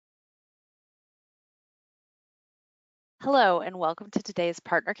Hello, and welcome to today's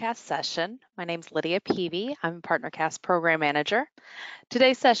PartnerCast session. My name is Lydia Peavy. I'm a PartnerCast Program Manager.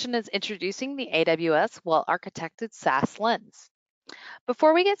 Today's session is introducing the AWS Well-Architected SaaS Lens.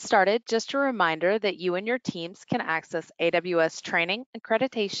 Before we get started, just a reminder that you and your teams can access AWS training,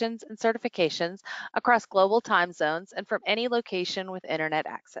 accreditations, and certifications across global time zones and from any location with internet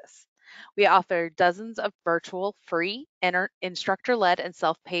access. We offer dozens of virtual, free, instructor-led, and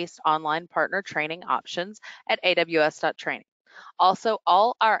self-paced online partner training options at aws.training. Also,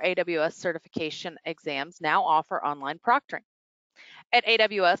 all our AWS certification exams now offer online proctoring. At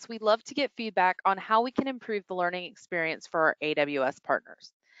AWS, we love to get feedback on how we can improve the learning experience for our AWS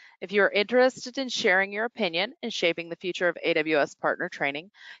partners. If you are interested in sharing your opinion and shaping the future of AWS partner training,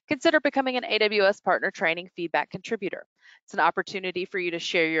 consider becoming an AWS partner training feedback contributor. It's an opportunity for you to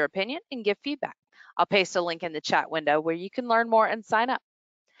share your opinion and give feedback. I'll paste a link in the chat window where you can learn more and sign up.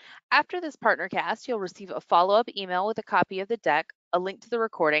 After this PartnerCast, you'll receive a follow-up email with a copy of the deck, a link to the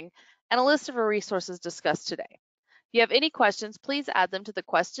recording, and a list of our resources discussed today. If you have any questions, please add them to the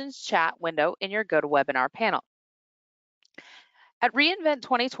questions chat window in your GoToWebinar panel. At reInvent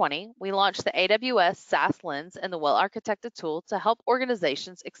 2020, we launched the AWS SaaS Lens and the Well-Architected tool to help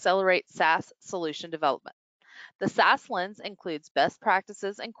organizations accelerate SaaS solution development. The SaaS Lens includes best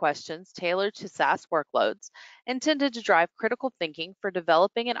practices and questions tailored to SaaS workloads, intended to drive critical thinking for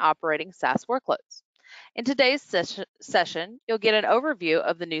developing and operating SaaS workloads. In today's session, you'll get an overview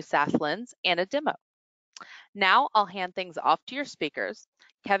of the new SaaS Lens and a demo. Now I'll hand things off to your speakers,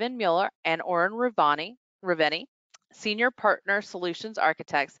 Kevin Mueller and Oren Raveni, Senior Partner Solutions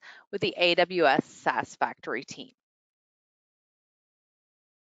Architects with the AWS SaaS Factory team.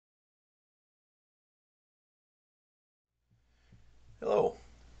 Hello,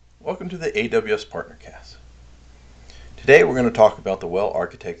 welcome to the AWS PartnerCast. Today we're going to talk about the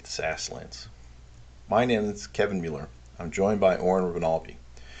Well-Architected SaaS Lens. My name is Kevin Mueller. I'm joined by Oren Raveni,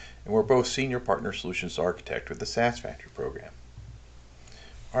 and we're both Senior Partner Solutions Architect with the SaaS Factory program.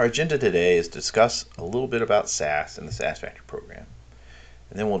 Our agenda today is to discuss a little bit about SaaS and the SaaS Factory program,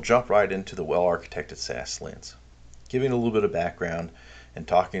 and then we'll jump right into the Well-Architected SaaS Lens, giving a little bit of background and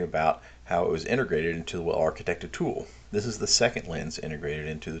talking about how it was integrated into the Well-Architected tool. This is the second lens integrated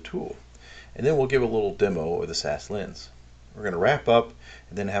into the tool. And then we'll give a little demo of the SaaS Lens. We're going to wrap up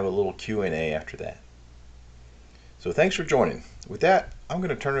and then have a little Q&A after that. So thanks for joining. With that, I'm going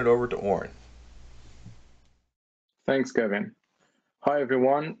to turn it over to Oren. Thanks, Kevin. Hi,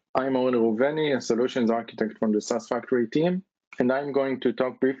 everyone. I'm Oren Raveni, a solutions architect from the SaaS Factory team, and I'm going to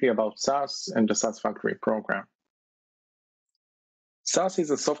talk briefly about SaaS and the SaaS Factory program. SaaS is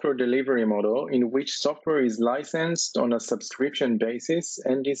a software delivery model in which software is licensed on a subscription basis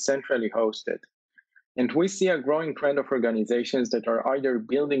and is centrally hosted. And we see a growing trend of organizations that are either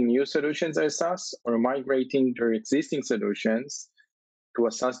building new solutions as SaaS or migrating their existing solutions to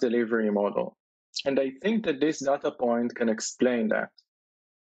a SaaS delivery model. And I think that this data point can explain that.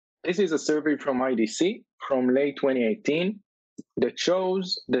 This is a survey from IDC from late 2018 that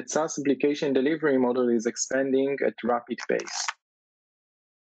shows that SaaS application delivery model is expanding at rapid pace.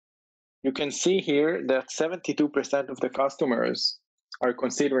 You can see here that 72% of the customers are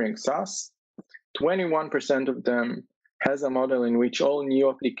considering SaaS. 21% of them has a model in which all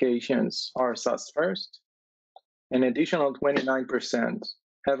new applications are SaaS first. An additional 29%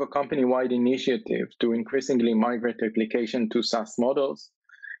 have a company-wide initiative to increasingly migrate the application to SaaS models.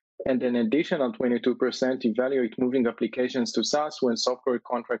 And an additional 22% evaluate moving applications to SaaS when software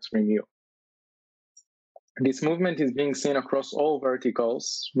contracts renew. This movement is being seen across all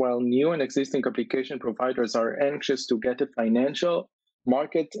verticals, while new and existing application providers are anxious to get the financial,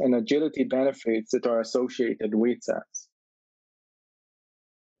 market, and agility benefits that are associated with SaaS.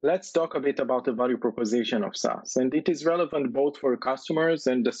 Let's talk a bit about the value proposition of SaaS, and it is relevant both for customers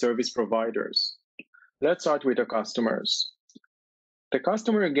and the service providers. Let's start with the customers. The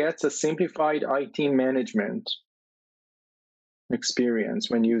customer gets a simplified IT management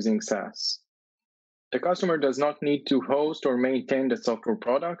experience when using SaaS. The customer does not need to host or maintain the software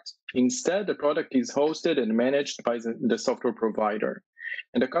product. Instead, the product is hosted and managed by the software provider.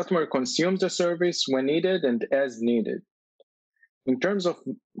 And the customer consumes the service when needed and as needed. In terms of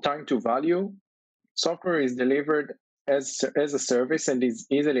time to value, software is delivered as a service and is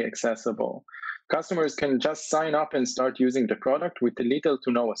easily accessible. Customers can just sign up and start using the product with little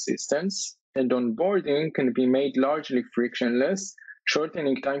to no assistance, and onboarding can be made largely frictionless,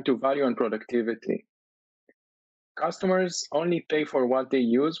 shortening time to value and productivity. Customers only pay for what they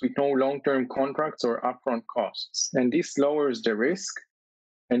use with no long-term contracts or upfront costs, and this lowers the risk,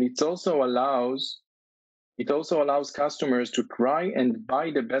 and it also allows customers to try and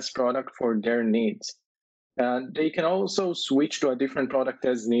buy the best product for their needs. They can also switch to a different product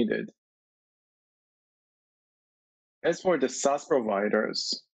as needed. As for the SaaS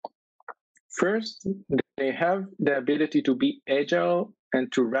providers, first, they have the ability to be agile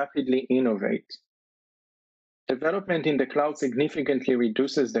and to rapidly innovate. Development in the cloud significantly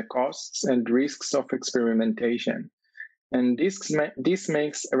reduces the costs and risks of experimentation. And this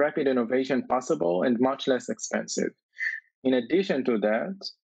makes rapid innovation possible and much less expensive. In addition to that,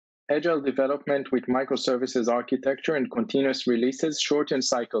 agile development with microservices architecture and continuous releases shorten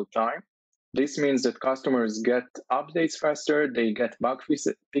cycle time. This means that customers get updates faster, they get bug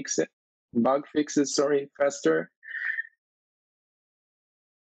fixes faster,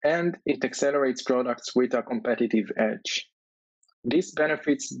 and it accelerates products with a competitive edge. This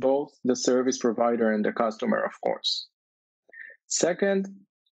benefits both the service provider and the customer, of course. Second,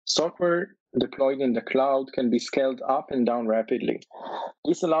 software deployed in the cloud can be scaled up and down rapidly.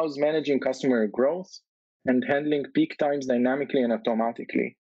 This allows managing customer growth and handling peak times dynamically and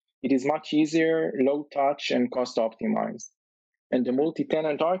automatically. It is much easier, low touch, and cost optimized. And the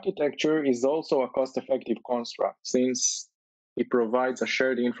multi-tenant architecture is also a cost-effective construct since it provides a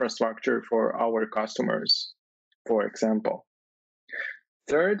shared infrastructure for our customers, for example.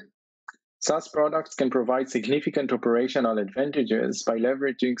 Third, SaaS products can provide significant operational advantages by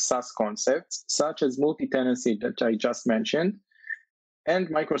leveraging SaaS concepts, such as multi-tenancy that I just mentioned, and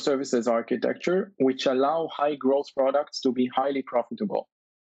microservices architecture, which allow high-growth products to be highly profitable.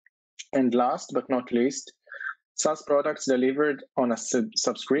 And last but not least, SaaS products delivered on a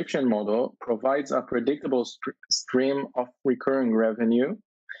subscription model provides a predictable stream of recurring revenue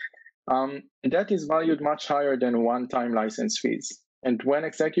that is valued much higher than one-time license fees. And when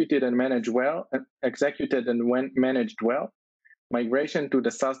executed and managed well, migration to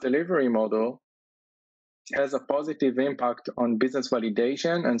the SaaS delivery model has a positive impact on business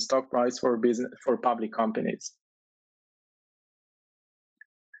validation and stock price for public companies.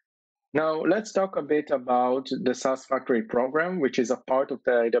 Now, let's talk a bit about the SaaS Factory program, which is a part of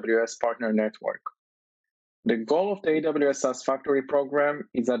the AWS Partner Network. The goal of the AWS SaaS Factory program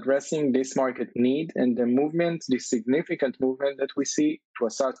is addressing this market need and the significant movement that we see to a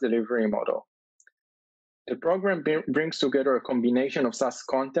SaaS delivery model. The program brings together a combination of SaaS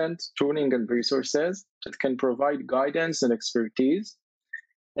content, tooling, and resources that can provide guidance and expertise.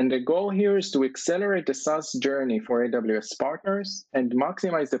 And the goal here is to accelerate the SaaS journey for AWS partners and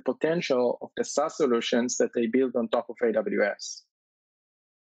maximize the potential of the SaaS solutions that they build on top of AWS.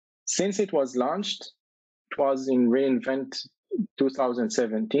 Since it was launched, it was in reInvent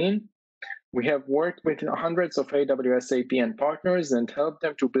 2017, we have worked with hundreds of AWS APN partners and helped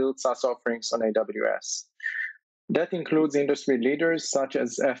them to build SaaS offerings on AWS. That includes industry leaders such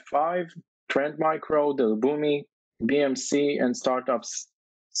as F5, Trend Micro, Delbumi, BMC, and startups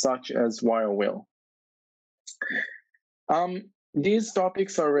such as WireWheel. These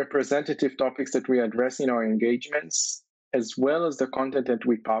topics are representative topics that we address in our engagements, as well as the content that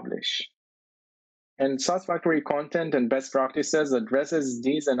we publish. And SaaS Factory content and best practices addresses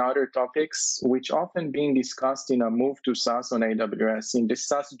these and other topics, which often being discussed in a move to SaaS on AWS, in the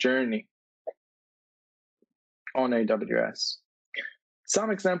SaaS journey on AWS.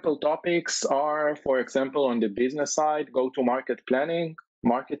 Some example topics are, for example, on the business side, go-to-market planning,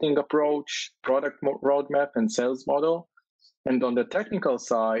 marketing approach, product roadmap, and sales model. And on the technical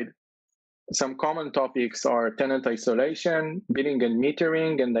side, some common topics are tenant isolation, billing and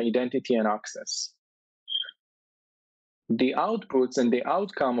metering, and identity and access. The outputs and the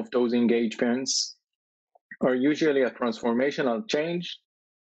outcome of those engagements are usually a transformational change,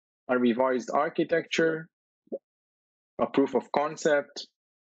 a revised architecture, a proof of concept,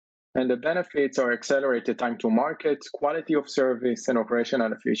 and the benefits are accelerated time to market, quality of service, and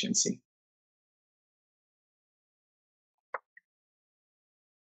operational efficiency.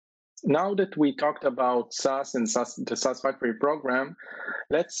 Now that we talked about SaaS and the SaaS Factory program,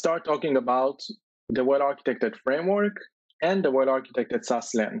 let's start talking about the well-architected framework and the well-architected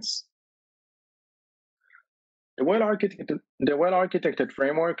SaaS Lens. The well-architected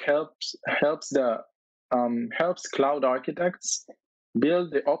framework helps cloud architects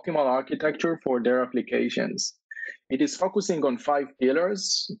build the optimal architecture for their applications. It is focusing on 5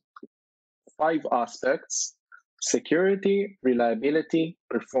 pillars, 5 aspects: security, reliability,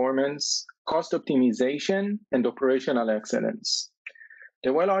 performance, cost optimization, and operational excellence.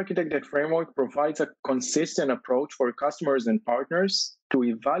 The well-architected framework provides a consistent approach for customers and partners to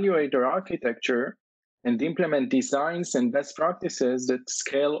evaluate their architecture and implement designs and best practices that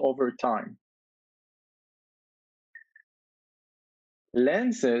scale over time.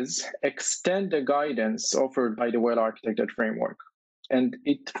 Lenses extend the guidance offered by the well-architected framework, and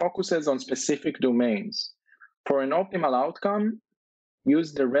it focuses on specific domains. For an optimal outcome,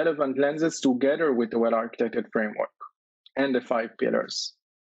 use the relevant lenses together with the well-architected framework and the 5 pillars.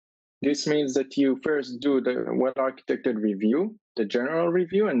 This means that you first do the well-architected review, the general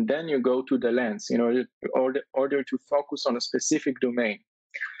review, and then you go to the lens in order to focus on a specific domain.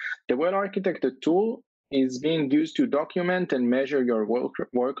 The well-architected tool is being used to document and measure your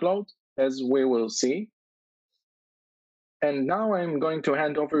workload, as we will see. And now I'm going to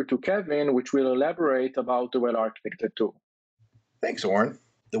hand over to Kevin, which will elaborate about the well-architected tool. Thanks, Oren.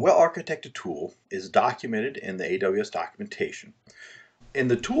 The well-architected tool is documented in the AWS documentation. And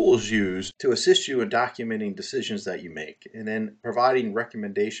the tool is used to assist you in documenting decisions that you make and then providing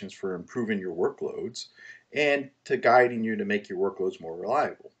recommendations for improving your workloads and to guiding you to make your workloads more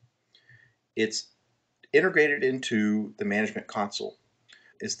reliable. It's integrated into the management console.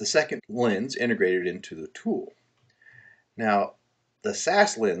 It's the second lens integrated into the tool. Now, the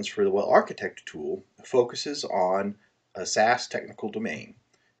SaaS Lens for the well-architected tool focuses on a SaaS technical domain.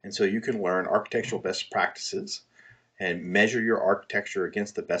 And so you can learn architectural best practices and measure your architecture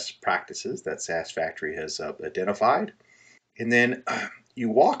against the best practices that SaaS Factory has identified. And then you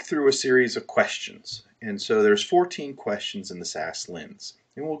walk through a series of questions. And so there's 14 questions in the SaaS Lens.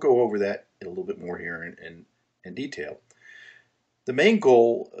 And we'll go over that a little bit more here in detail. The main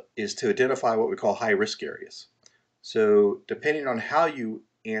goal is to identify what we call high-risk areas. So depending on how you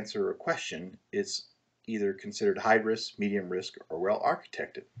answer a question, it's either considered high risk, medium risk, or well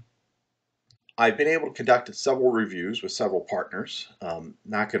architected. I've been able to conduct several reviews with several partners.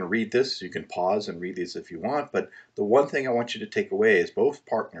 Not going to read this. You can pause and read these if you want. But the one thing I want you to take away is both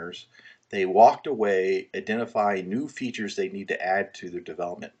partners, they walked away identifying new features they need to add to their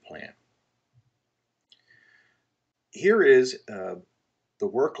development plan. Here is the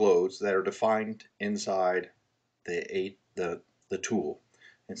workloads that are defined inside the tool.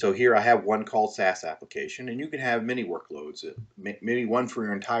 And so here I have one called SaaS application, and you can have many workloads, maybe one for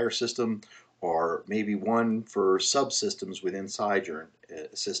your entire system, or maybe one for subsystems within inside your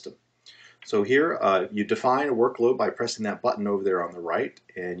system. So here you define a workload by pressing that button over there on the right,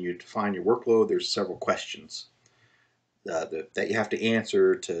 and you define your workload. There's several questions that you have to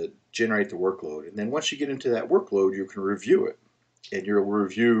answer to generate the workload. And then once you get into that workload, you can review it, and you'll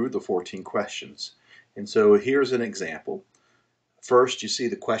review the 14 questions. And so here's an example. First, you see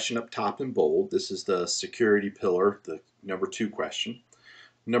the question up top in bold. This is the security pillar, the number 2 question.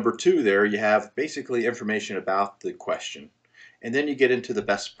 Number 2 there, you have basically information about the question. And then you get into the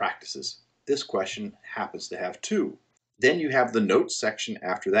best practices. This question happens to have 2. Then you have the notes section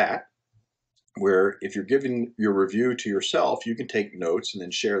after that, where if you're giving your review to yourself, you can take notes and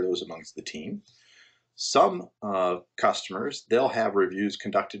then share those amongst the team. Some customers, they'll have reviews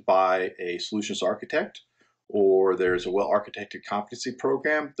conducted by a solutions architect, or there's a well-architected competency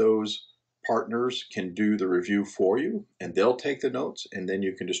program. Those partners can do the review for you, and they'll take the notes, and then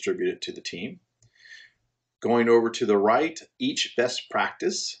you can distribute it to the team. Going over to the right, each best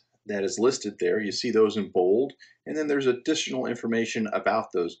practice that is listed there, you see those in bold, and then there's additional information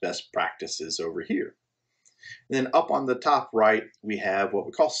about those best practices over here. And then up on the top right, we have what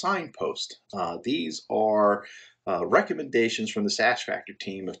we call signposts. These are recommendations from the SaaS Factory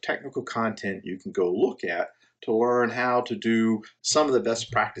team of technical content you can go look at to learn how to do some of the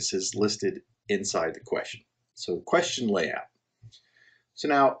best practices listed inside the question. So question layout. So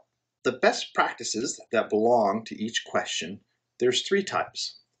now the best practices that belong to each question, there's 3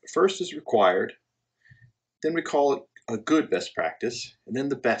 types. First is required, then we call it a good best practice, and then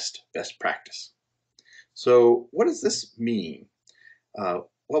the best practice. So what does this mean? Well,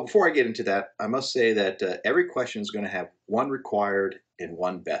 before I get into that, I must say that every question is going to have one required and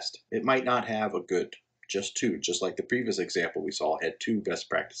one best. It might not have a good, just 2, just like the previous example we saw had 2 best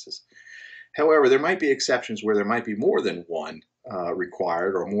practices. However, there might be exceptions where there might be more than one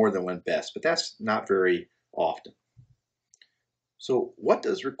required or more than one best, but that's not very often. So what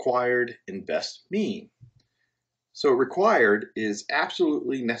does required and best mean? So required is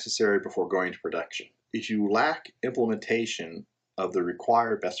absolutely necessary before going to production. If you lack implementation of the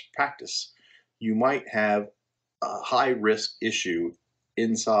required best practice, you might have a high risk issue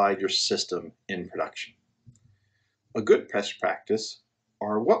inside your system in production. A good best practice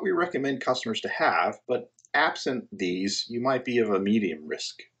are what we recommend customers to have, but absent these, you might be of a medium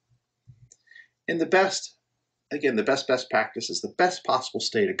risk. And the best, again, the best practice is the best possible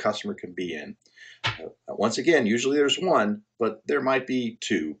state a customer can be in. Once again, usually there's 1, but there might be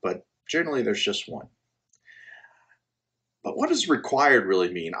 2, but generally there's just 1. But what does required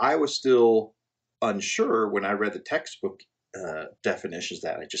really mean? I was still unsure when I read the textbook definitions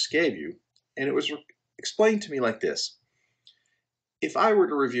that I just gave you, and it was explained to me like this. if I were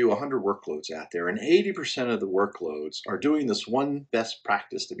to review 100 workloads out there and 80% of the workloads are doing this one best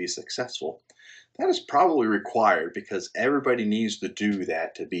practice to be successful, that is probably required because everybody needs to do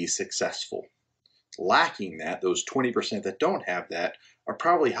that to be successful. Lacking that, those 20% that don't have that are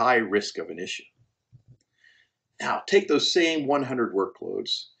probably high risk of an issue. Now, take those same 100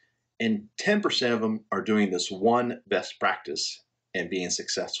 workloads and 10% of them are doing this one best practice and being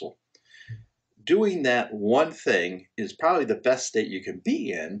successful. Doing that one thing is probably the best state you can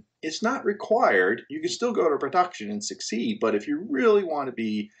be in. It's not required. You can still go to production and succeed, but if you really want to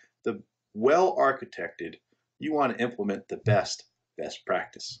be the well architected, you want to implement the best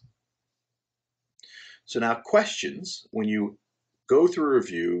practice. So now questions, when you go through a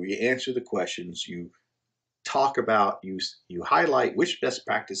review, you answer the questions, you talk about, you highlight which best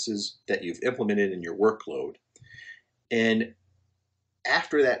practices that you've implemented in your workload. And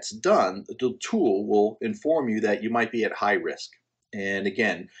after that's done, the tool will inform you that you might be at high risk. And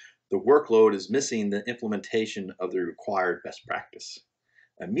again, the workload is missing the implementation of the required best practice.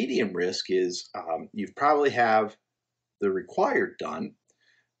 A medium risk is you probably have the required done,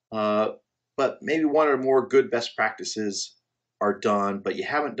 but maybe one or more good best practices are done, but you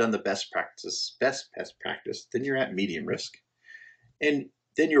haven't done the best practice, then you're at medium risk. And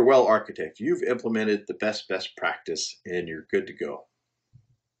then you're well architected. You've implemented the best practice and you're good to go.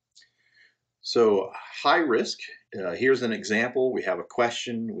 So high risk, here's an example. We have a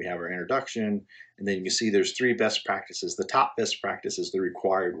question, we have our introduction, and then you can see there's 3 best practices. The top best practice is the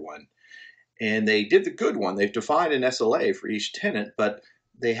required one. And they did the good one. They've defined an SLA for each tenant, but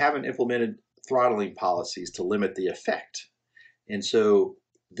they haven't implemented throttling policies to limit the effect. And so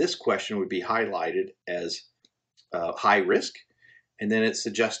this question would be highlighted as high risk, and then it's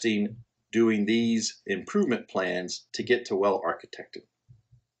suggesting doing these improvement plans to get to well architected.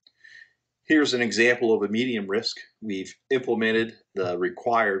 Here's an example of a medium risk. We've implemented the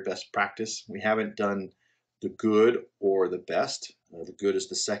required best practice. We haven't done the good or the best. The good is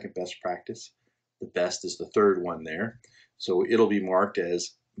the second best practice. The best is the third one there. So it'll be marked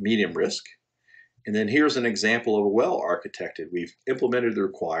as medium risk. And then here's an example of a well architected. We've implemented the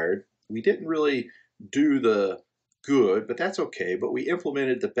required. We didn't really do the good, but that's okay. But we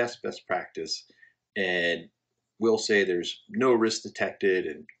implemented the best practice, and we'll say there's no risk detected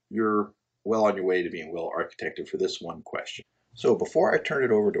and you're well on your way to being well architected for this one question. So before I turn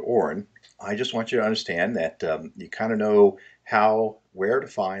it over to Oren, I just want you to understand that you kind of know where to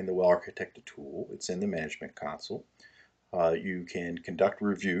find the well architected tool. It's in the management console. You can conduct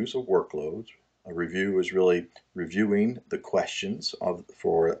reviews of workloads. A review is really reviewing the questions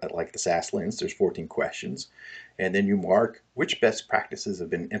for like the SaaS Lens. There's 14 questions, and then you mark which best practices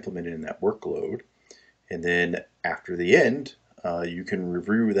have been implemented in that workload. And then after the end, you can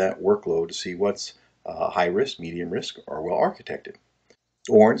review that workload to see what's high risk, medium risk, or well architected.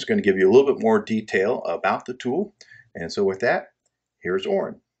 Oren's going to give you a little bit more detail about the tool. And so with that, here's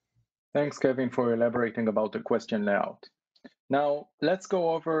Oren. Thanks, Kevin, for elaborating about the question layout. Now, let's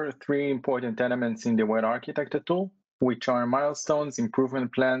go over 3 important elements in the well architected tool, which are milestones,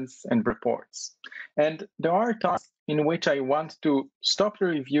 improvement plans, and reports. And there are times in which I want to stop the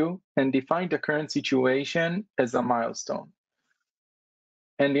review and define the current situation as a milestone.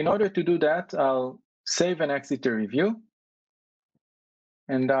 And in order to do that, I'll save and exit the review.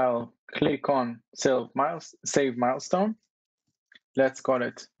 And I'll click on Save Milestone. Let's call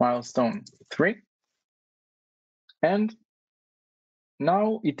it Milestone 3. And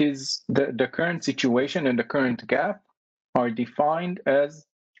now it is the current situation and the current gap are defined as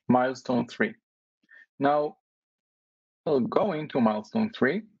Milestone 3. Now, I'll go into Milestone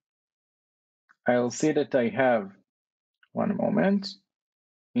 3. I'll see that I have, one moment,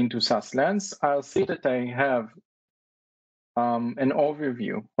 into SaaS Lens. I'll see that I have an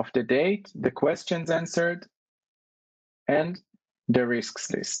overview of the date, the questions answered, and the risks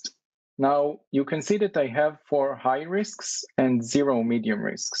list. Now, you can see that I have 4 high risks and 0 medium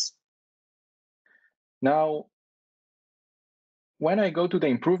risks. Now, when I go to the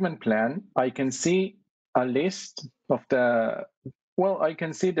improvement plan, I can see a list of I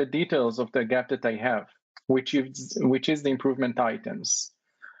can see the details of the gap that I have, which is the improvement items.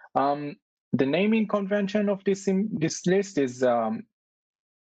 The naming convention of this list is the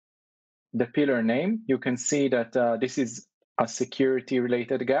pillar name. You can see that this is a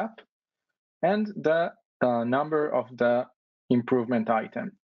security-related gap, and the number of the improvement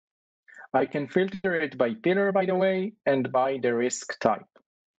item. I can filter it by pillar, by the way, and by the risk type.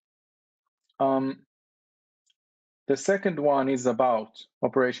 The second one is about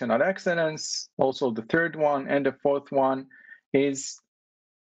operational excellence. Also, the third one and the fourth one is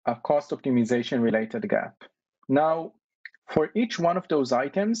a cost optimization related gap. Now, For each one of those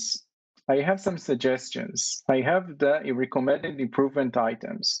items, I have some suggestions. I have the recommended improvement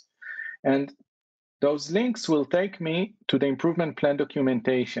items. And those links will take me to the improvement plan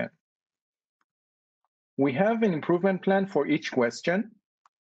documentation. We have an improvement plan for each question.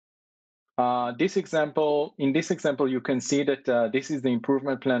 In this example, you can see that this is the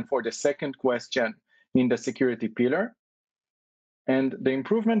improvement plan for the second question in the security pillar. And the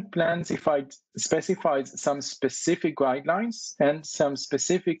improvement plan specifies some specific guidelines and some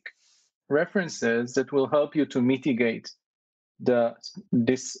specific references that will help you to mitigate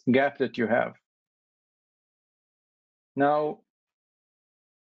this gap that you have. Now,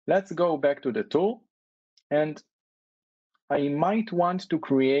 let's go back to the tool, and I might want to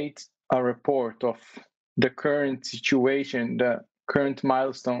create a report of the current situation, the current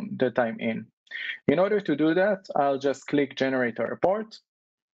milestone that I'm in. In order to do that, I'll just click Generate a Report.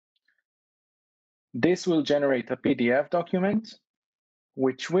 This will generate a PDF document,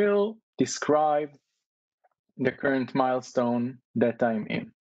 which will describe the current milestone that I'm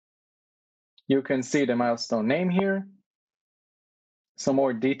in. You can see the milestone name here, some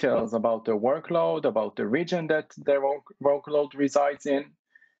more details about the workload, about the region that the workload resides in,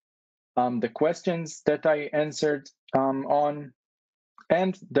 the questions that I answered on,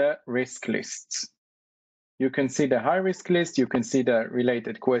 and the risk lists. You can see the high risk list, you can see the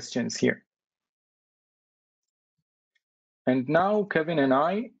related questions here. And now Kevin and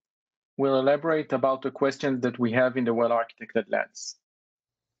I will elaborate about the questions that we have in the well-architected lens.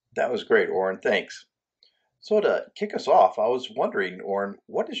 That was great, Oren. Thanks. So to kick us off, I was wondering, Oren,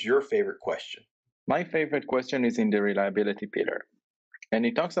 what is your favorite question? My favorite question is in the reliability pillar, and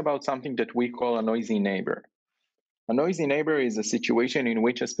it talks about something that we call a noisy neighbor. A noisy neighbor is a situation in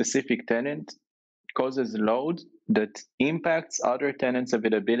which a specific tenant causes load that impacts other tenants'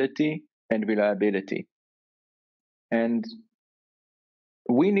 availability and reliability. And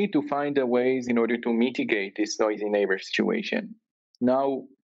we need to find the ways in order to mitigate this noisy neighbor situation. Now,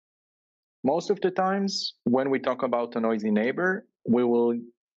 most of the times when we talk about a noisy neighbor, we will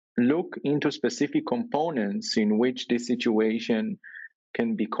look into specific components in which this situation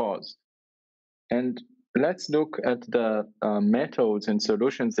can be caused. And let's look at the methods and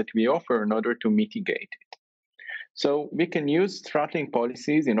solutions that we offer in order to mitigate it. So we can use throttling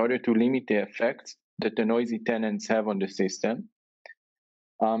policies in order to limit the effect that the noisy tenants have on the system.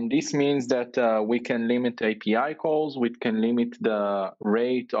 This means that we can limit API calls, we can limit the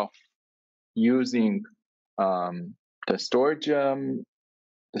rate of using the storage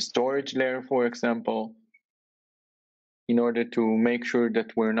layer, for example, in order to make sure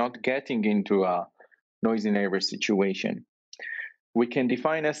that we're not getting into a noisy neighbor situation. We can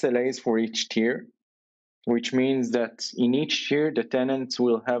define SLAs for each tier, which means that in each tier, the tenants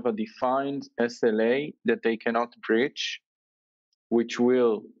will have a defined SLA that they cannot breach, which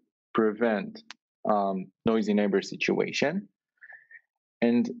will prevent noisy neighbor situation.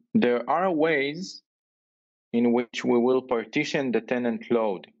 And there are ways in which we will partition the tenant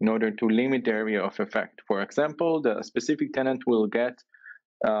load in order to limit the area of effect. For example, the specific tenant will get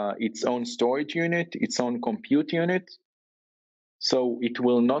its own storage unit, its own compute unit, so it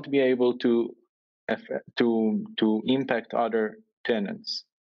will not be able to impact other tenants.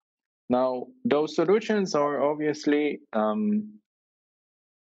 Now, those solutions are obviously,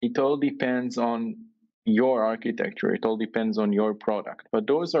 it all depends on your architecture, it all depends on your product, but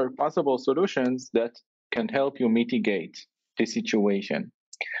those are possible solutions that can help you mitigate the situation.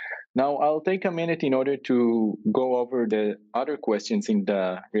 Now, I'll take a minute in order to go over the other questions in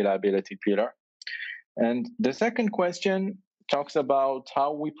the reliability pillar. And the second question talks about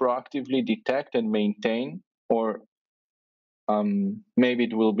how we proactively detect and maintain, or maybe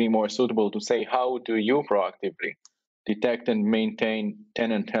it will be more suitable to say, how do you proactively detect and maintain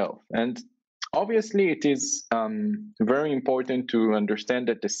tenant health? And obviously, it is very important to understand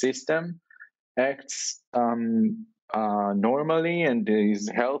that the system acts normally and is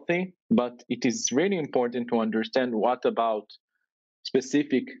healthy, but it is really important to understand what about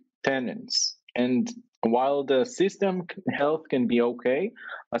specific tenants. And while the system health can be okay,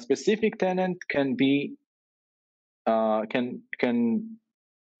 a specific tenant can be can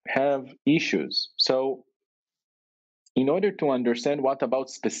have issues. So in order to understand what about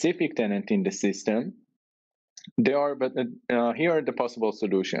specific tenant in the system, here are the possible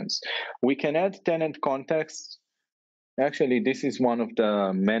solutions. We can add tenant context. Actually, this is one of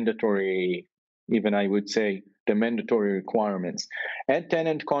the mandatory, even I would say, the mandatory requirements. Add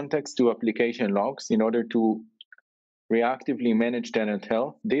tenant context to application logs in order to reactively manage tenant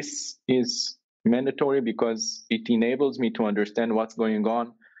health. This is mandatory because it enables me to understand what's going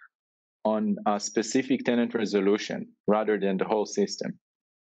on on a specific tenant resolution rather than the whole system.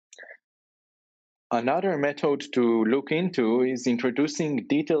 Another method to look into is introducing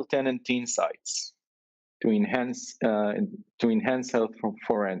detailed tenant insights to enhance health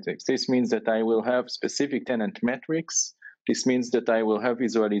forensics. This means that I will have specific tenant metrics. This means that I will have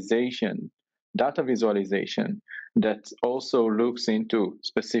data visualization that also looks into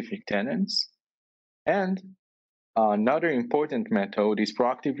specific tenants. And another important method is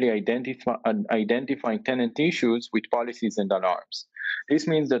proactively identifying tenant issues with policies and alarms. This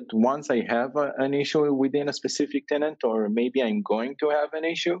means that once I have an issue within a specific tenant, or maybe I'm going to have an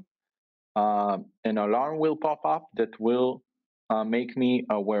issue, an alarm will pop up that will make me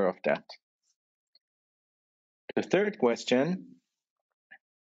aware of that. The third question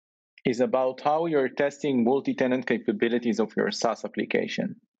is about how you're testing multi-tenant capabilities of your SaaS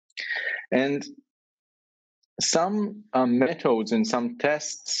application. And some methods and some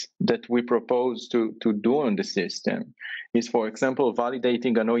tests that we propose to do on the system is, for example,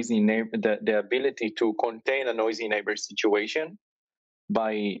 validating a noisy neighbor, the ability to contain a noisy neighbor situation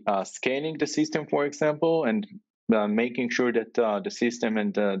by scanning the system, for example, and making sure that the system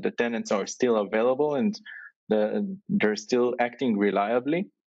and the tenants are still available and they're still acting reliably.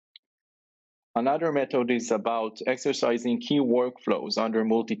 Another method is about exercising key workflows under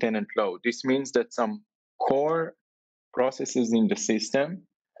multi-tenant load. This means that some core processes in the system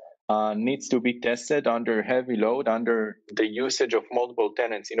needs to be tested under heavy load, under the usage of multiple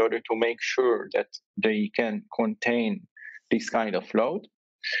tenants, in order to make sure that they can contain this kind of load.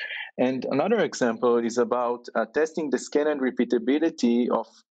 And another example is about testing the scale and repeatability of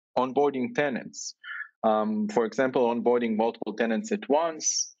onboarding tenants. For example, onboarding multiple tenants at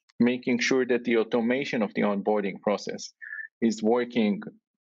once, making sure that the automation of the onboarding process is working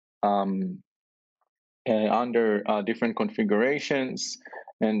under different configurations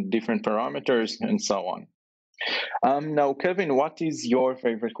and different parameters and so on. Now, Kevin, what is your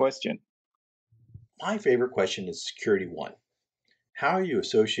favorite question? My favorite question is security one. How are you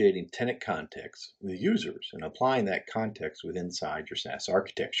associating tenant context with users and applying that context within inside your SaaS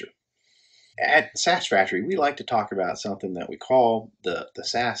architecture? At SaaS Factory, we like to talk about something that we call the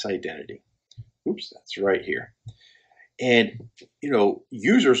SaaS identity. Oops, that's right here. And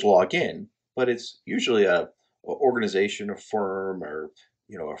users log in, but it's usually a organization, a firm, or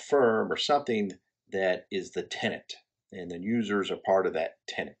a firm or something that is the tenant, and then users are part of that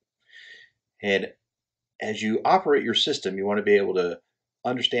tenant. And as you operate your system, you want to be able to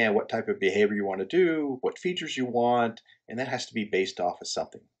understand what type of behavior you want to do, what features you want, and that has to be based off of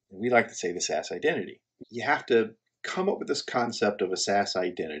something. And we like to say the SaaS identity. You have to come up with this concept of a SaaS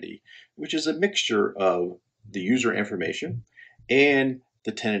identity, which is a mixture of the user information and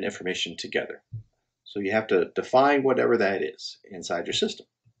the tenant information together. So you have to define whatever that is inside your system.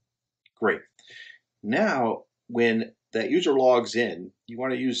 Great. Now, when that user logs in, you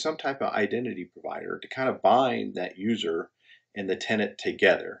want to use some type of identity provider to kind of bind that user and the tenant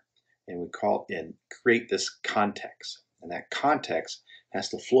together. And we create this context. And that context has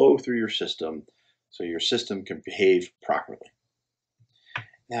to flow through your system so your system can behave properly.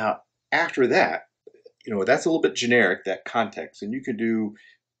 Now, after that, that's a little bit generic, that context, and you can do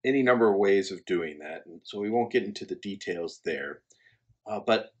any number of ways of doing that. And so we won't get into the details there.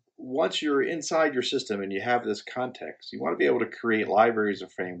 But once you're inside your system and you have this context, you want to be able to create libraries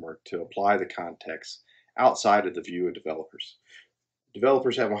of framework to apply the context outside of the view of developers.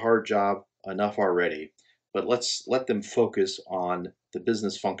 Developers have a hard job enough already, but let's let them focus on the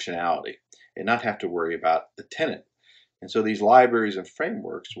business functionality and not have to worry about the tenant. And so these libraries and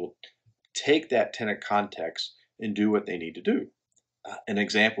frameworks will take that tenant context and do what they need to do. An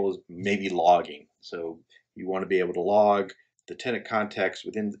example is maybe logging. So you want to be able to log the tenant context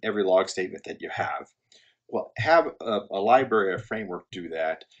within every log statement that you have. Well, have a library or framework do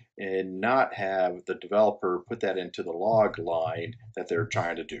that and not have the developer put that into the log line that they're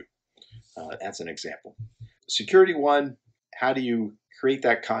trying to do. That's an example. Security one, how do you create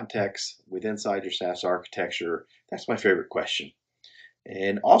that context inside your SaaS architecture? That's my favorite question.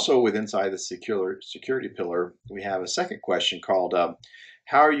 And also inside the security pillar, we have a second question called,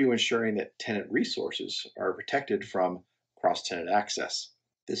 how are you ensuring that tenant resources are protected from cross-tenant access?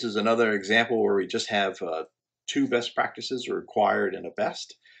 This is another example where we just have two best practices required and a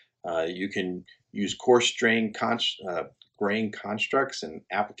best. You can use coarse grain constructs and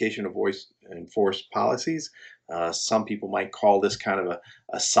application of voice enforced policies. Some people might call this kind of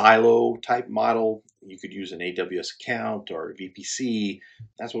a silo type model. You could use an AWS account or a VPC.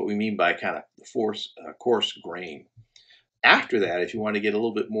 That's what we mean by kind of coarse grain. After that, if you want to get a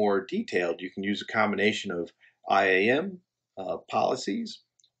little bit more detailed, you can use a combination of IAM policies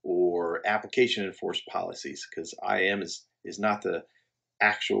or application enforced policies, because IAM is not the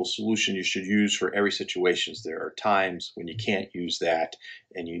actual solution you should use for every situation. There are times when you can't use that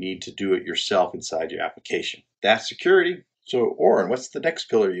and you need to do it yourself inside your application. That's security. So, Oren, what's the next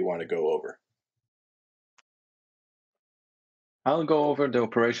pillar you want to go over? I'll go over the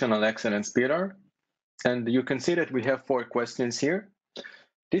operational excellence pillar. And you can see that we have 4 questions here.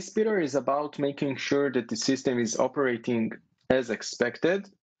 This pillar is about making sure that the system is operating as expected,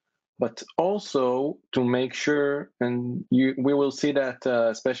 but also to make sure, and we will see that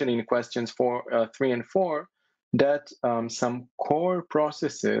especially in questions 3 and 4, that some core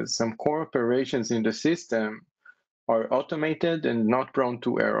processes, some core operations in the system are automated and not prone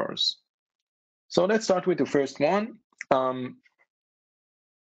to errors. So let's start with the first one.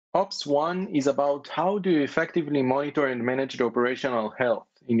 Ops 1 is about how do you effectively monitor and manage the operational health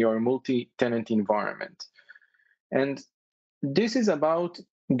in your multi-tenant environment. And this is about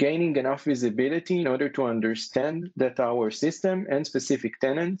gaining enough visibility in order to understand that our system and specific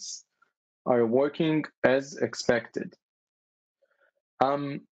tenants are working as expected.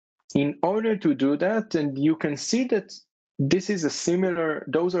 In order to do that, and you can see that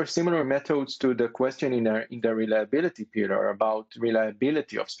those are similar methods to the question in the reliability pillar about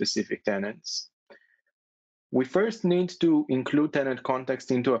reliability of specific tenants. We first need to include tenant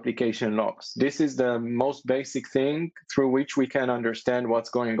context into application logs. This is the most basic thing through which we can understand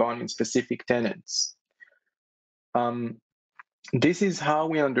what's going on in specific tenants. This is how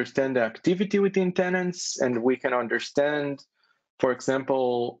we understand the activity within tenants, and we can understand, for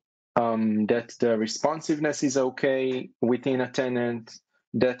example, that the responsiveness is okay within a tenant,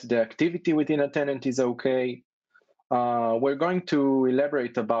 that the activity within a tenant is okay. We're going to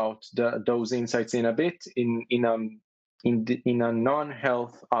elaborate about those insights in a bit in a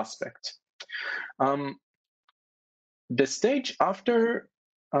non-health aspect. The stage after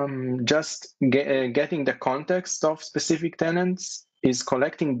just getting the context of specific tenants is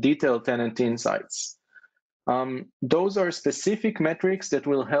collecting detailed tenant insights. Those are specific metrics that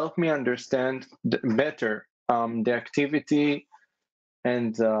will help me understand better the activity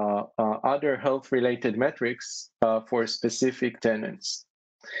and other health-related metrics for specific tenants.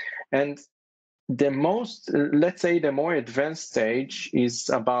 And let's say the more advanced stage is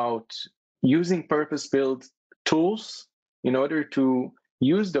about using purpose-built tools in order to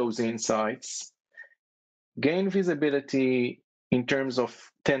use those insights, gain visibility in terms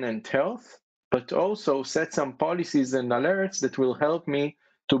of tenant health, but also set some policies and alerts that will help me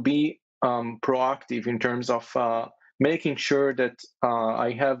to be proactive in terms of making sure that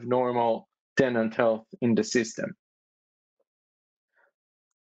I have normal tenant health in the system.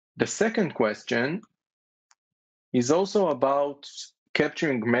 The second question is also about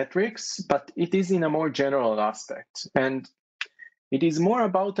capturing metrics, but it is in a more general aspect. And it is more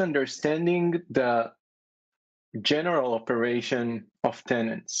about understanding the general operation of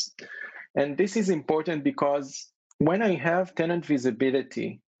tenants. And this is important because when I have tenant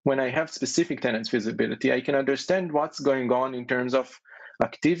visibility, when I have specific tenants visibility, I can understand what's going on in terms of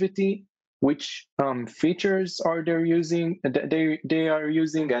activity, which features are they using, and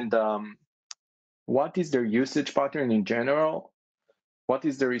what is their usage pattern in general, what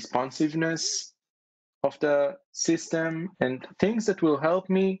is the responsiveness of the system, and things that will help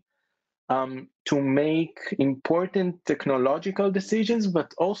me to make important technological decisions,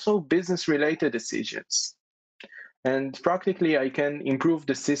 but also business-related decisions. And practically, I can improve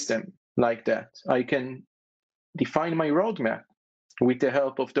the system like that. I can define my roadmap with the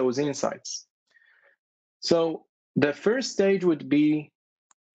help of those insights. So the first stage would be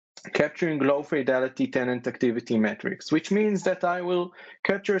capturing low-fidelity tenant activity metrics, which means that I will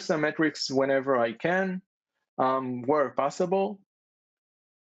capture some metrics whenever I can, where possible.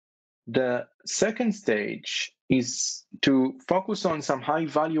 The second stage is to focus on some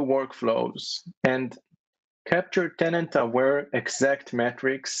high-value workflows and capture tenant-aware exact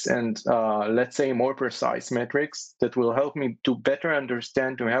metrics and, let's say, more precise metrics that will help me to better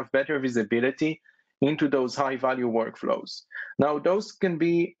understand, to have better visibility into those high-value workflows. Now, those can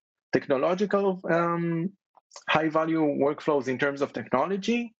be technological high-value workflows in terms of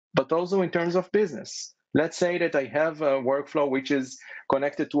technology, but also in terms of business. Let's say that I have a workflow which is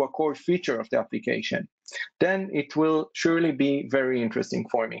connected to a core feature of the application. Then it will surely be very interesting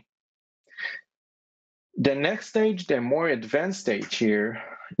for me. The next stage, the more advanced stage here,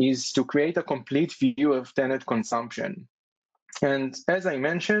 is to create a complete view of tenant consumption. And as I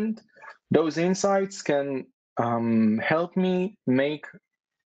mentioned, those insights can help me make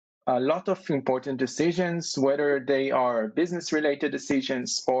a lot of important decisions, whether they are business-related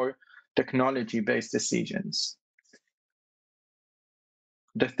decisions or technology-based decisions.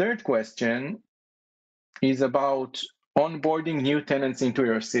 The third question is about onboarding new tenants into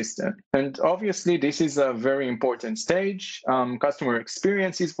your system. And obviously, this is a very important stage. Customer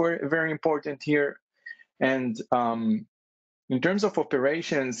experience is very, very important here. And in terms of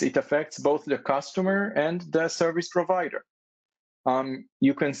operations, it affects both the customer and the service provider.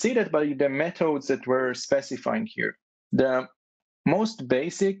 You can see that by the methods that we're specifying here. The most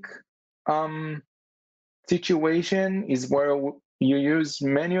basic situation is where you use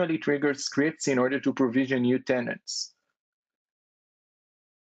manually triggered scripts in order to provision new tenants.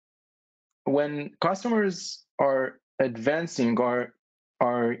 When customers are advancing or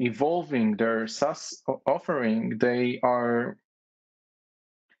are evolving their SaaS offering, they are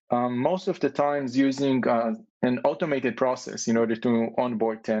most of the times using an automated process in order to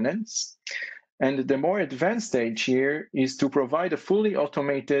onboard tenants. And the more advanced stage here is to provide a fully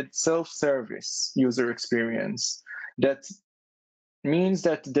automated self-service user experience. That means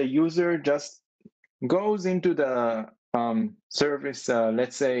that the user just goes into the service,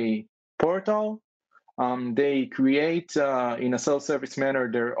 let's say, portal. They create in a self-service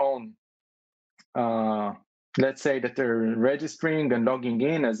manner their own, let's say that they're registering and logging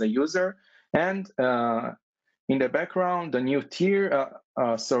in as a user. And in the background, a new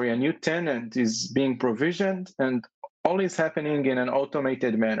tenant is being provisioned, and all is happening in an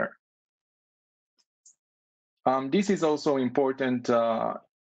automated manner. This is also important,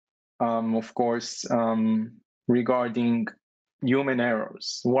 of course, regarding human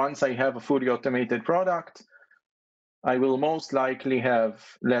errors. Once I have a fully automated product, I will most likely have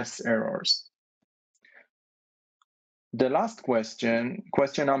less errors. The last question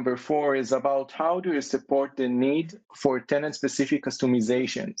number 4, is about how do you support the need for tenant-specific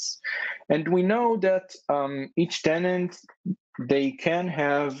customizations? And we know that each tenant, they can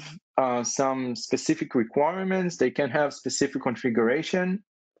have some specific requirements, they can have specific configuration.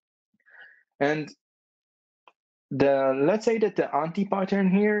 And let's say that the anti-pattern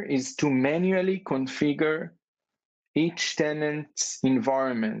here is to manually configure each tenant's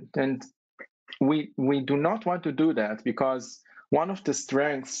environment. And we do not want to do that, because one of the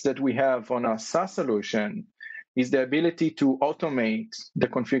strengths that we have on a SaaS solution is the ability to automate the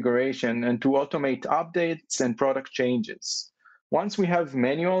configuration and to automate updates and product changes. Once we have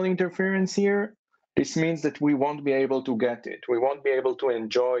manual interference here, this means that we won't be able to get it. We won't be able to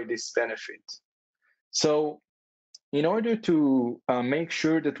enjoy this benefit. So in order to make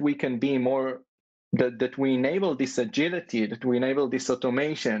sure that we can be more, that we enable this agility, that we enable this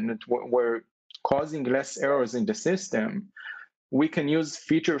automation, that we're causing less errors in the system, we can use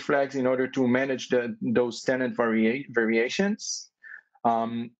feature flags in order to manage those tenant variations.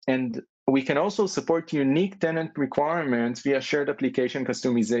 And we can also support unique tenant requirements via shared application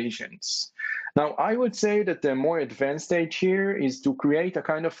customizations. Now, I would say that the more advanced stage here is to create a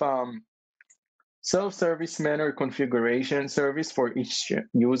kind of self-service manner configuration service for each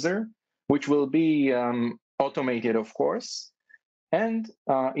user, which will be automated, of course. And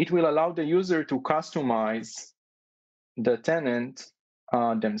it will allow the user to customize the tenant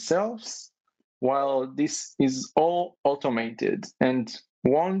themselves, while this is all automated and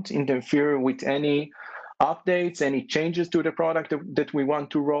won't interfere with any updates, any changes to the product that we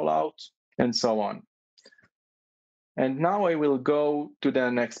want to roll out, and so on. And now I will go to the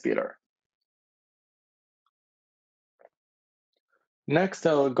next pillar. Next,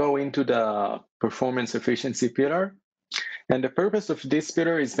 I'll go into the performance efficiency pillar. And the purpose of this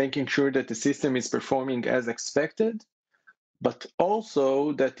pillar is making sure that the system is performing as expected, but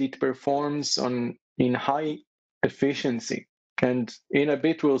also that it performs in high efficiency. And in a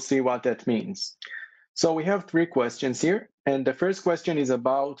bit, we'll see what that means. So we have 3 questions here. And the first question is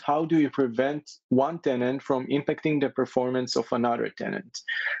about how do you prevent one tenant from impacting the performance of another tenant?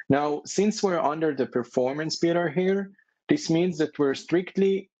 Now, since we're under the performance pillar here, this means that we're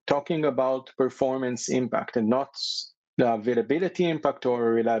strictly talking about performance impact and not the availability impact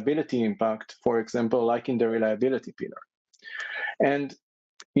or reliability impact, for example, like in the reliability pillar. And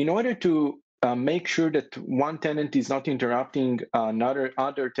in order to make sure that one tenant is not interrupting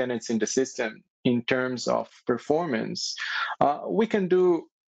other tenants in the system in terms of performance, we can do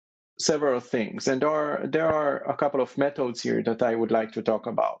several things. And there are a couple of methods here that I would like to talk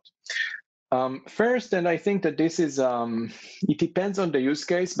about. First, and I think that this is, it depends on the use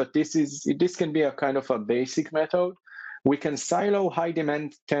case, but this can be a kind of a basic method. We can silo high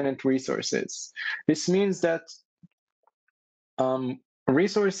demand tenant resources. This means that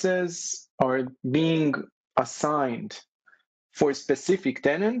resources are being assigned for specific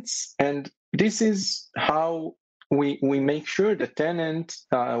tenants, and this is how we make sure the tenant,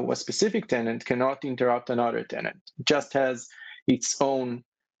 a specific tenant, cannot interrupt another tenant, just as its own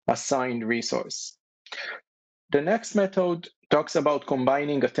assigned resource. The next method talks about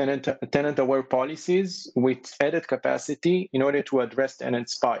combining tenant-aware policies with added capacity in order to address tenant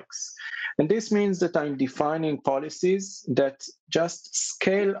spikes. And this means that I'm defining policies that just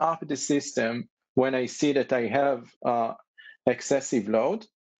scale up the system when I see that I have excessive load.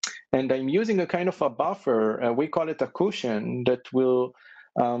 And I'm using a kind of a buffer, we call it a cushion, that will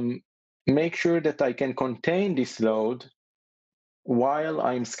make sure that I can contain this load while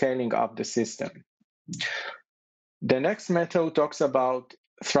I'm scaling up the system. The next method talks about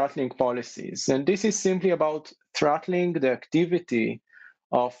throttling policies, and this is simply about throttling the activity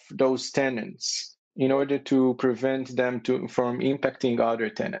of those tenants in order to prevent them from impacting other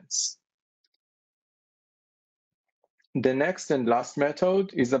tenants. The next and last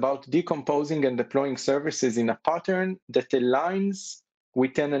method is about decomposing and deploying services in a pattern that aligns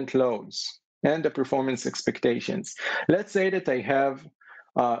with tenant loads and the performance expectations. Let's say that I have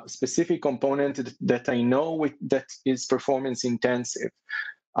a specific component that I know that is performance intensive.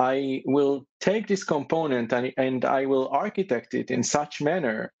 I will take this component and I will architect it in such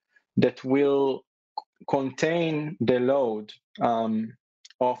manner that will contain the load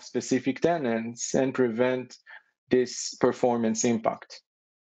of specific tenants and prevent this performance impact.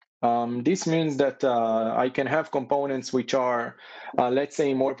 This means that I can have components which are, let's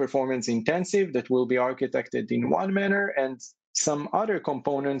say, more performance intensive that will be architected in one manner, and some other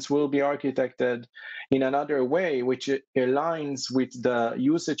components will be architected in another way, which aligns with the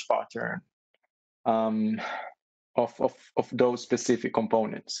usage pattern of those specific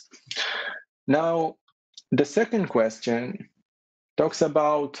components. Now, the second question talks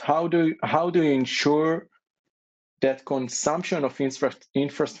about how do you ensure that consumption of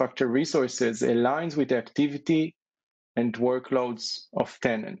infrastructure resources aligns with the activity and workloads of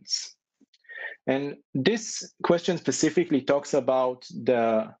tenants. And this question specifically talks about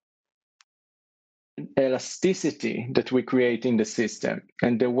the elasticity that we create in the system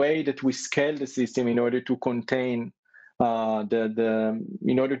and the way that we scale the system in order to contain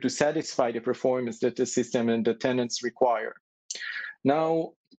in order to satisfy the performance that the system and the tenants require.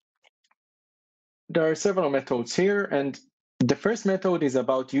 Now, there are several methods here, and the first method is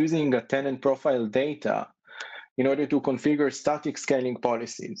about using a tenant profile data in order to configure static scaling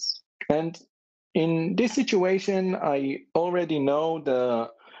policies. And in this situation, I already know the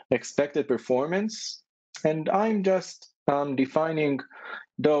expected performance, and I'm just defining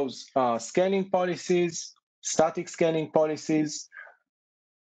those scaling policies, static scaling policies,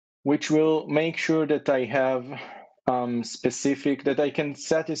 which will make sure that I have that I can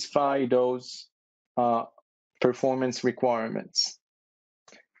satisfy those performance requirements.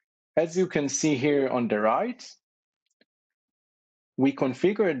 As you can see here on the right, we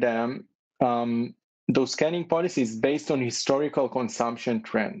configure them, those scanning policies, based on historical consumption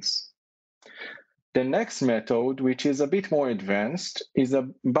trends. The next method, which is a bit more advanced, is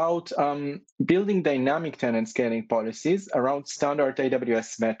about building dynamic tenant scaling policies around standard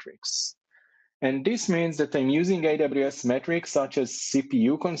AWS metrics. And this means that I'm using AWS metrics such as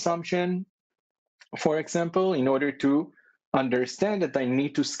CPU consumption, for example, in order to understand that I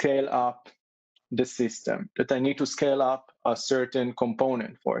need to scale up the system, that I need to scale up a certain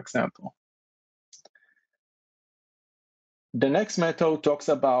component, for example. The next method talks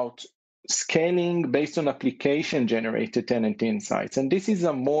about scaling based on application-generated tenant insights. And this is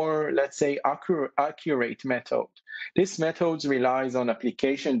a more, let's say, accurate method. This method relies on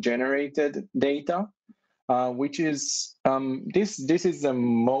application-generated data, which is, this is the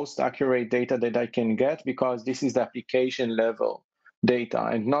most accurate data that I can get, because this is the application level data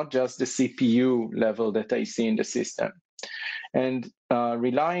and not just the CPU level that I see in the system. And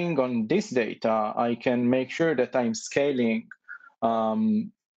relying on this data, I can make sure that I'm scaling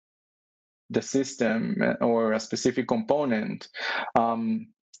the system or a specific component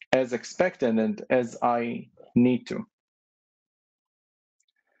as expected and as I need to.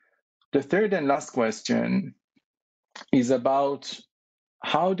 The third and last question is about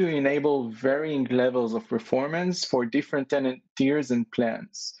how do you enable varying levels of performance for different tenant tiers and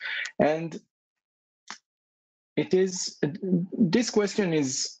plans. And this question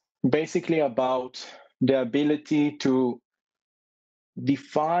is basically about the ability to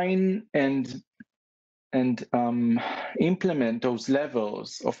define and implement those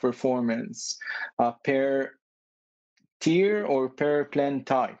levels of performance per tier or per plan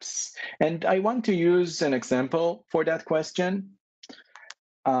types. And I want to use an example for that question.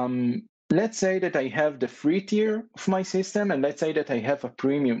 Let's say that I have the free tier of my system, and let's say that I have a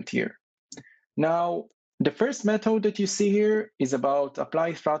premium tier. Now, The first method that you see here is about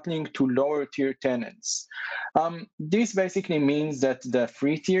apply throttling to lower tier tenants. This basically means that the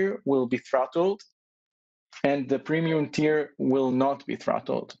free tier will be throttled and the premium tier will not be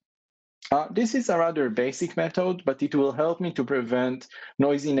throttled. This is a rather basic method, but it will help me to prevent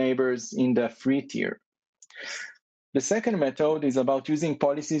noisy neighbors in the free tier. The second method is about using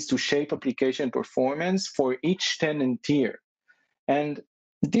policies to shape application performance for each tenant tier. And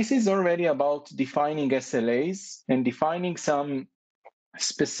this is already about defining SLAs and defining some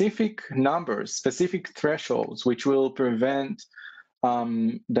specific numbers, specific thresholds, which will prevent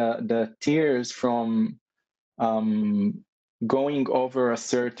the tiers from going over a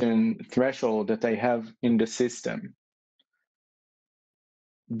certain threshold that I have in the system.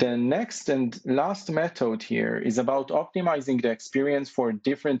 The next and last method here is about optimizing the experience for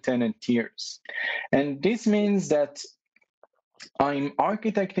different tenant tiers. And this means that I'm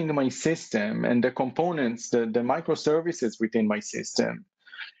architecting my system and the components, the microservices within my system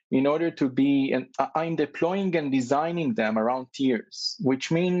in order to be, and I'm deploying and designing them around tiers, which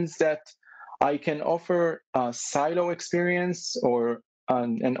means that I can offer a silo experience or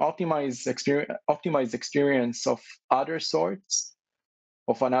an optimized experience of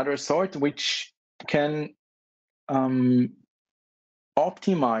another sort, which can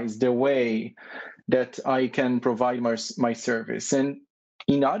optimize the way that I can provide my service. And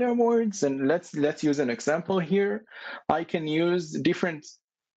in other words, and let's use an example here, I can use different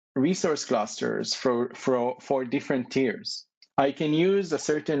resource clusters for different tiers. I can use a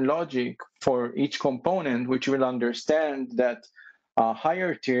certain logic for each component, which will understand that a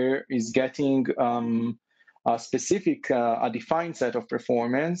higher tier is getting a specific, a defined set of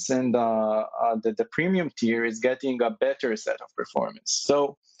performance, and the premium tier is getting a better set of performance.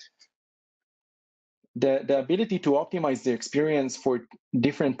 So the ability to optimize the experience for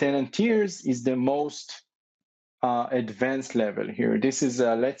different tenant tiers is the most advanced level here. This is,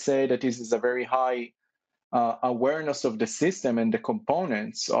 let's say that this is a very high awareness of the system and the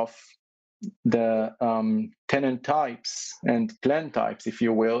components of the tenant types and plan types, if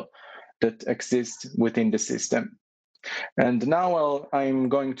you will, that exist within the system. And now I'm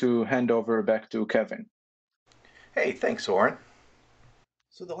going to hand over back to Kevin. Hey, thanks, Oren.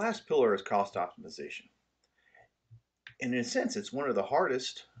 So the last pillar is cost optimization. And in a sense, it's um,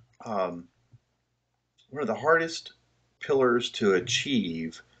 one of the hardest pillars to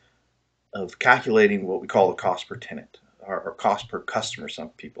achieve of calculating what we call the cost per tenant or cost per customer, some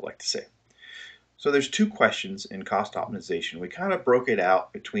people like to say. So there's two questions in cost optimization. We kind of broke it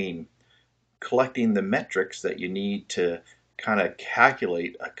out between collecting the metrics that you need to kind of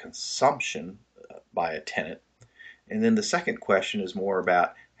calculate a consumption by a tenant. And then the second question is more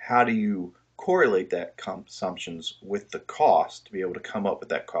about how do you correlate that consumptions with the cost to be able to come up with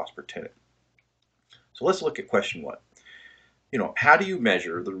that cost per tenant. So let's look at question one. How do you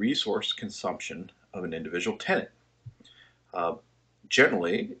measure the resource consumption of an individual tenant? Uh,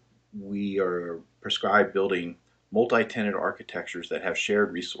 Generally, we are prescribed building multi-tenant architectures that have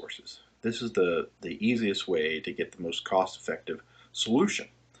shared resources. This is the easiest way to get the most cost-effective solution.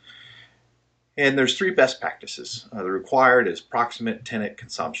 And there's three best practices. The required is proximate tenant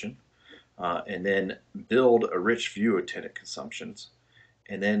consumption, and then build a rich view of tenant consumptions,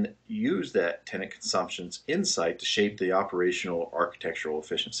 and then use that tenant consumption's insight to shape the operational architectural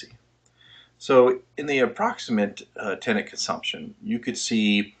efficiency. So in the approximate tenant consumption, you could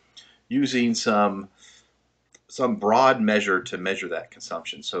see using some broad measure to measure that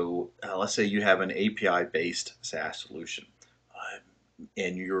consumption. So let's say you have an API-based SaaS solution,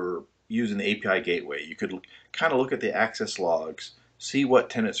 and you're using the API gateway. You could kind of look at the access logs, see what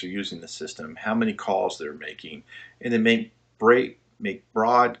tenants are using the system, how many calls they're making, and then make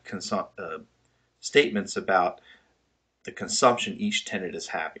broad statements about the consumption each tenant is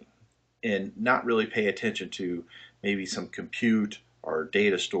having, and not really pay attention to maybe some compute or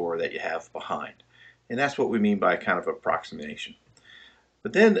data store that you have behind. And that's what we mean by kind of approximation.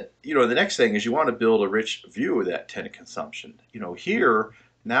 But then, the next thing is you want to build a rich view of that tenant consumption. Here,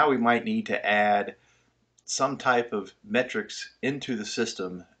 now we might need to add some type of metrics into the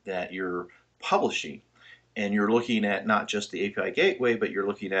system that you're publishing. And you're looking at not just the API gateway, but you're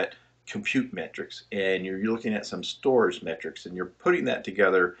looking at compute metrics, and you're looking at some storage metrics, and you're putting that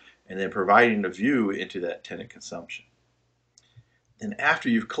together and then providing a view into that tenant consumption. And after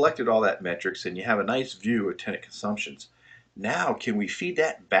you've collected all that metrics and you have a nice view of tenant consumptions, now can we feed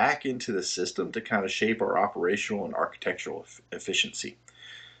that back into the system to kind of shape our operational and architectural efficiency?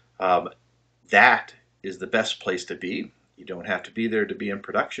 That is the best place to be. You don't have to be there to be in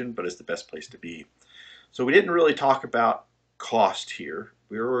production, but it's the best place to be. So we didn't really talk about cost here,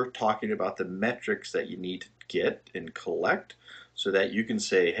 We were talking about the metrics that you need to get and collect so that you can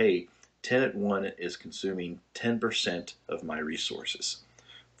say, hey, tenant one is consuming 10% of my resources.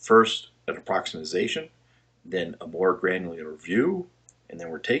 First, an approximation, then a more granular view, and then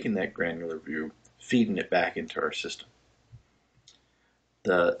we're taking that granular view, feeding it back into our system.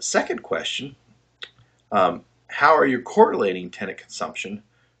 The second question, how are you correlating tenant consumption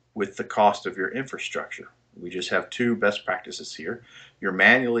with the cost of your infrastructure? We just have two best practices here. You're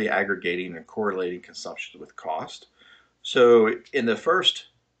manually aggregating and correlating consumption with cost. So in the first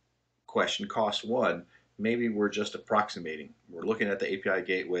question, cost one, maybe we're just approximating. We're looking at the API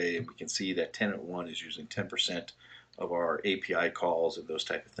gateway and we can see that tenant one is using 10% of our API calls and those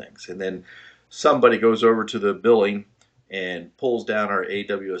type of things. And then somebody goes over to the billing and pulls down our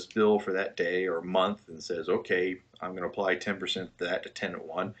AWS bill for that day or month and says, okay, I'm going to apply 10% of that to tenant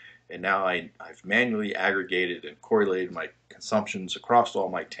one. And now I've manually aggregated and correlated my consumptions across all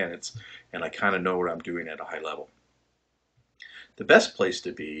my tenants, and I kind of know what I'm doing at a high level. The best place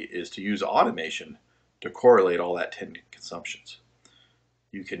to be is to use automation to correlate all that tenant consumptions.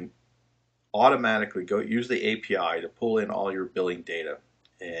 You can automatically go use the API to pull in all your billing data,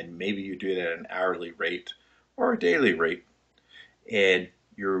 and maybe you do it at an hourly rate or a daily rate, and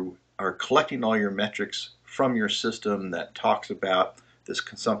you are collecting all your metrics from your system that talks about this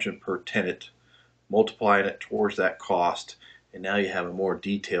consumption per tenant, multiplying it towards that cost, and now you have a more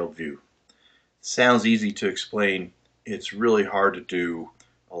detailed view. Sounds easy to explain. It's really hard to do.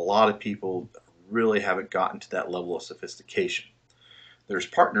 A lot of people really haven't gotten to that level of sophistication. There's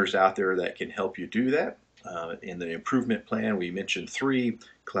partners out there that can help you do that. In the improvement plan, we mentioned 3.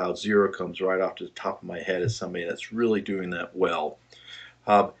 Cloud Zero comes right off to the top of my head as somebody that's really doing that well.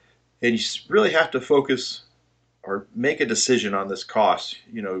 And you really have to focus or make a decision on this cost.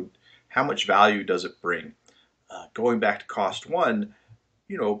 You know, how much value does it bring? Going back to cost one,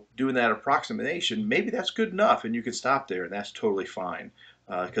 you know, doing that approximation, maybe that's good enough and you can stop there and that's totally fine.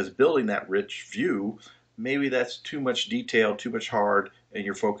 Because building that rich view, maybe that's too much detail, too much hard, and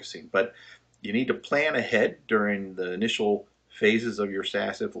you're focusing. But you need to plan ahead during the initial phases of your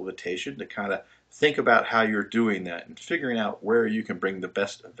SaaS implementation to kind of think about how you're doing that and figuring out where you can bring the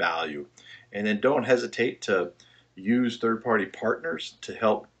best value. And then don't hesitate to use third-party partners to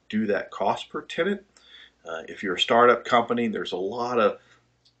help do that cost per tenant. If you're a startup company, there's a lot of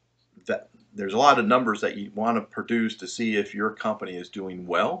numbers that you want to produce to see if your company is doing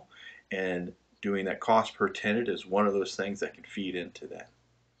well, and doing that cost per tenant is one of those things that can feed into that.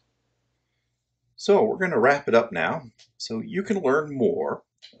 So we're going to wrap it up now. So you can learn more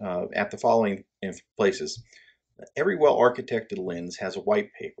at the following places. Every well-architected lens has a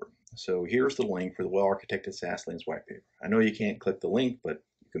white paper. So here's the link for the well-architected SaaS Lens white paper. I know you can't click the link, but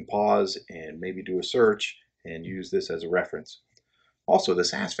you can pause and maybe do a search and use this as a reference. Also, the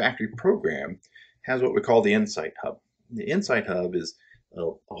SaaS Factory program has what we call the Insight Hub. The Insight Hub is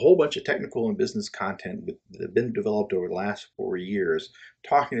a whole bunch of technical and business content that have been developed over the last 4 years,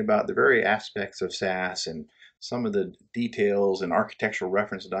 talking about the very aspects of SaaS and some of the details and architectural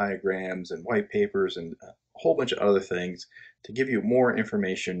reference diagrams and white papers and a whole bunch of other things to give you more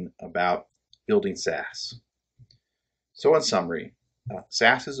information about building SaaS. So in summary,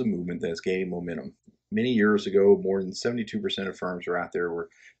 SaaS is a movement that is gaining momentum. Many years ago, more than 72% of firms are out there were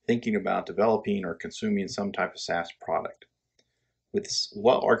thinking about developing or consuming some type of SaaS product. With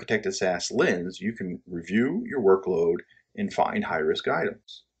well-architected SaaS Lens, you can review your workload and find high-risk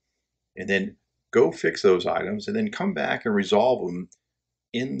items. And then go fix those items and then come back and resolve them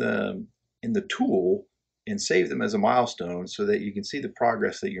in the tool and save them as a milestone so that you can see the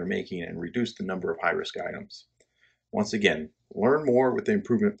progress that you're making and reduce the number of high-risk items. Once again, learn more with the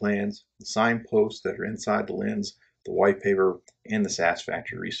improvement plans, the signposts that are inside the lens, the white paper, and the SaaS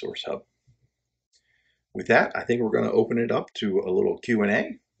Factory Resource Hub. With that, I think we're going to open it up to a little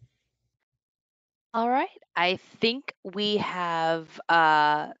Q&A. All right. I think we have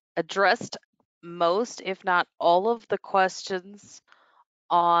addressed most, if not all, of the questions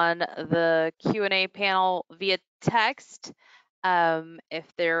on the Q&A panel via text. If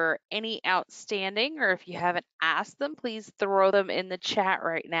there are any outstanding or if you haven't asked them, please throw them in the chat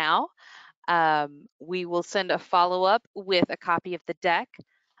right now. We will send a follow-up with a copy of the deck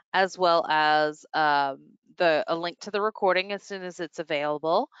as well as a link to the recording as soon as it's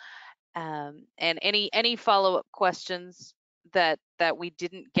available. And any follow-up questions that we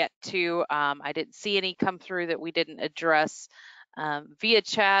didn't get to, I didn't see any come through that we didn't address via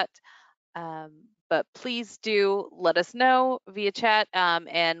chat. But please do let us know via chat.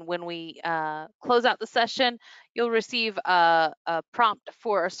 And when we close out the session, you'll receive a prompt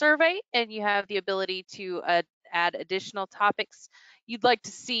for a survey, and you have the ability to add additional topics you'd like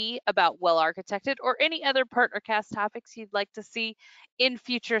to see about Well Architected, or any other PartnerCast topics you'd like to see in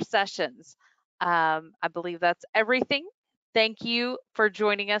future sessions. I believe that's everything. Thank you for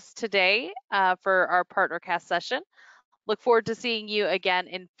joining us today for our PartnerCast session. Look forward to seeing you again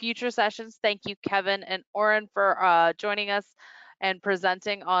in future sessions. Thank you, Kevin and Oren, for joining us and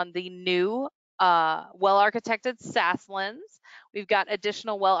presenting on the new well-architected SaaS Lens. We've got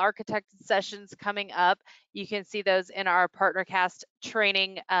additional well-architected sessions coming up. You can see those in our PartnerCast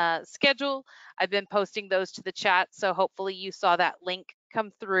training schedule. I've been posting those to the chat, so hopefully you saw that link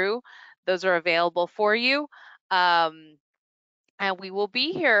come through. Those are available for you. And we will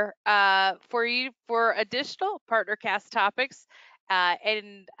be here for you for additional PartnerCast topics.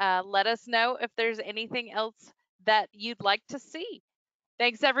 And let us know if there's anything else that you'd like to see.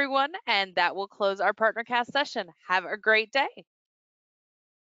 Thanks, everyone. And that will close our PartnerCast session. Have a great day.